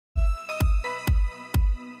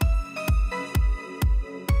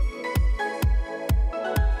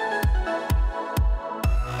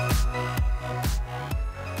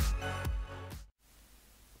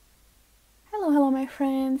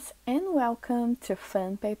welcome to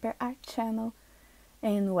Fun Paper Art Channel,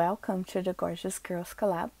 and welcome to the Gorjuss Girls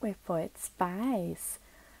Collab with Poetspice.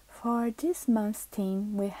 For this month's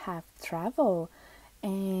theme we have travel,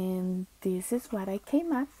 and this is what I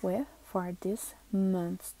came up with for this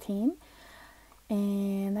month's theme.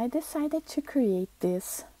 And I decided to create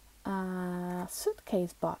this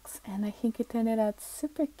suitcase box, and I think it turned out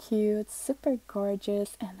super cute, super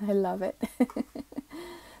gorgeous, and I love it.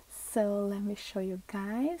 So let me show you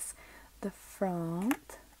guys the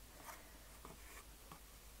front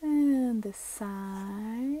and the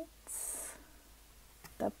sides,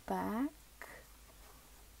 the back,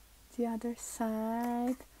 the other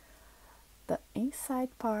side, the inside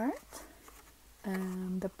part,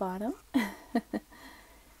 and the bottom.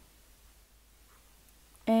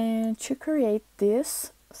 And to create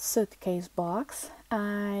this suitcase box,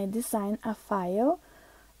 I designed a file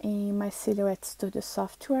in my Silhouette Studio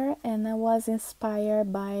software, and I was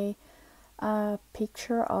inspired by a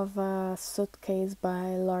picture of a suitcase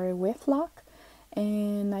by Laurie Whitlock,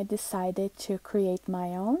 and I decided to create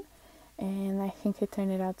my own, and I think it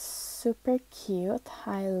turned out super cute.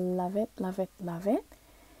 I love it, love it, love it.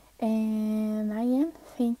 And I am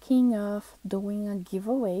thinking of doing a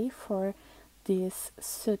giveaway for this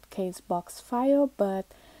suitcase box file, but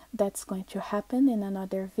that's going to happen in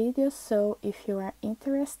another video, so if you are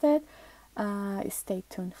interested, stay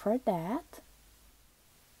tuned for that.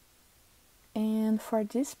 And for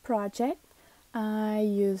this project I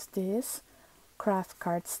used this craft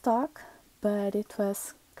cardstock, but it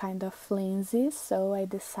was kind of flimsy, so I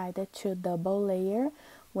decided to double layer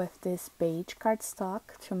with this beige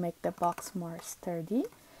cardstock to make the box more sturdy.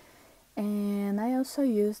 And I also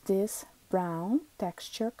used this brown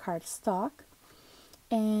texture cardstock,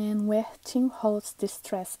 and with Tim Holtz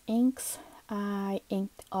Distress inks I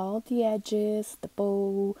inked all the edges, the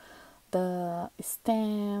bow, the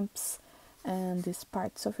stamps, and these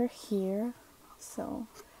parts over here, so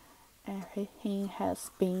everything has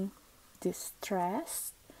been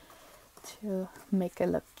distressed to make it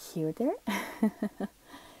look cuter.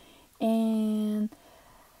 And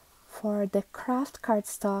for the craft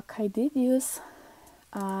cardstock I did use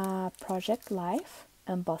Project Life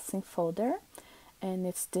embossing folder, and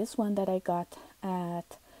it's this one that I got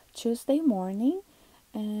at Tuesday morning,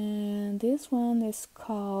 and this one is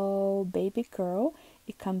called Baby Girl.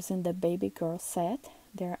 It comes in the Baby Girl set.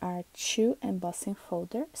 There are 2 embossing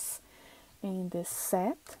folders in this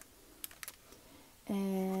set,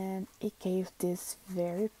 and it gave this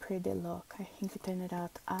very pretty look. I think it turned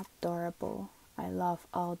out adorable. I love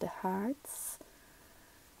all the hearts,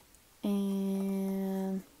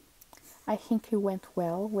 and I think it went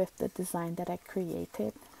well with the design that I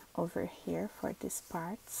created over here for these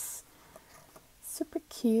parts. Super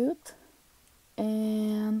cute.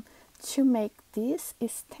 And to make these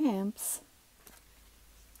stamps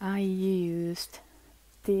I used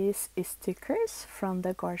these stickers from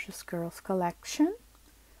the Gorjuss Girls collection,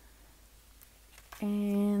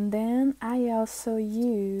 and then I also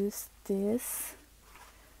used this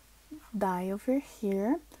die over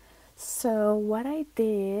here. So what I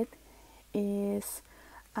did is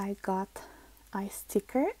I got a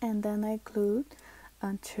sticker and then I glued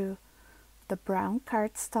onto the brown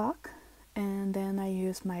cardstock, and then I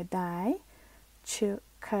used my die to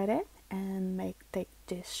cut it and take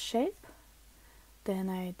this shape. Then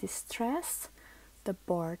I distressed the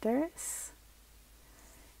borders,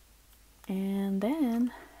 and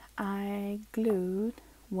then I glued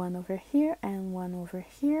one over here and one over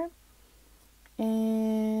here,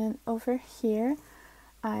 and over here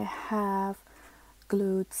I have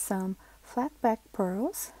glued some flat back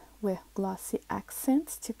pearls with glossy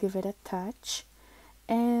accents to give it a touch.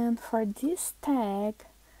 And for this tag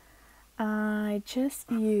I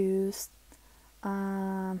just used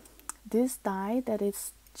this die that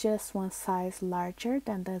is just one size larger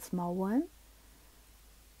than the small one.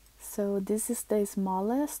 So this is the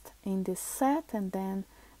smallest in this set, and then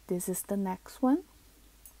this is the next one.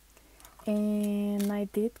 And I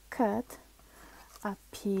did cut a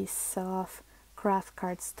piece of craft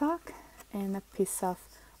cardstock and a piece of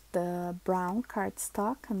the brown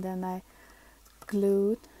cardstock, and then I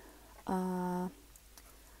glued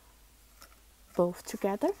both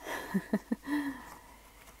together.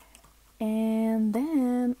 And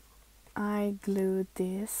then I glued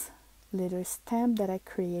this little stamp that I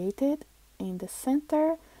created in the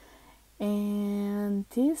center. And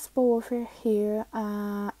this bow over here,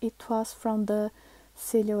 it was from the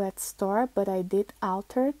Silhouette store, but I did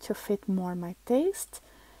alter to fit more my taste.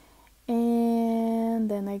 And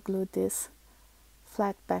then I glued this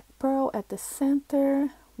flat back pearl at the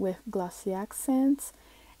center with glossy accents,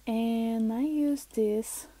 and I used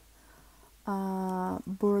this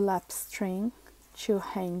burlap string to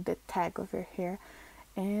hang the tag over here,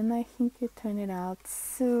 and I think it turned out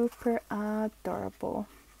super adorable.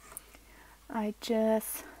 I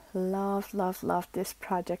just love this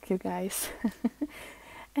project, you guys.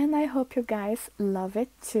 And I hope you guys love it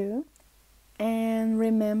too. And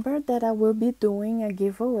remember that I will be doing a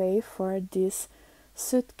giveaway for this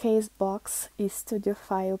suitcase box studio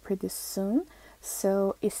file pretty soon,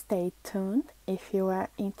 so stay tuned if you are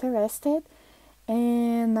interested.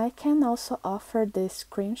 And I can also offer the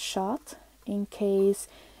screenshot in case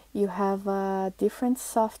you have a different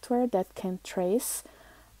software that can trace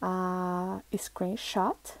a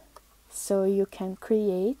screenshot, so you can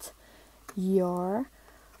create your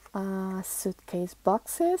suitcase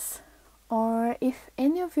boxes. Or if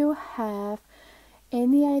any of you have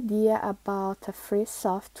any idea about a free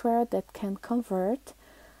software that can convert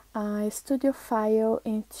a studio file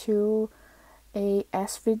into a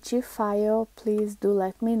SVG file, please do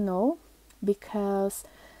let me know, because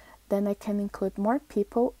then I can include more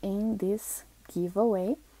people in this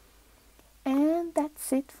giveaway. And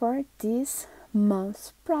that's it for this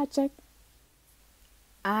month's project.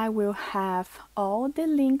 I will have all the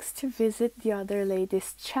links to visit the other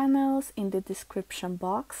ladies' channels in the description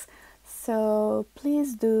box, so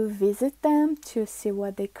please do visit them to see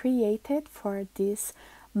what they created for this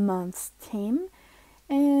month's theme.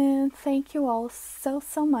 And thank you all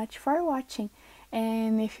so much for watching.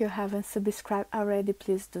 And if you haven't subscribed already,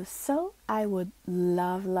 please do so. I would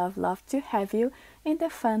love to have you in the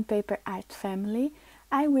Fun Paper Art family.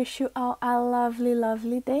 I wish you all a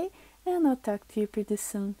lovely day, and I'll talk to you pretty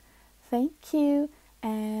soon. Thank you,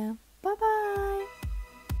 and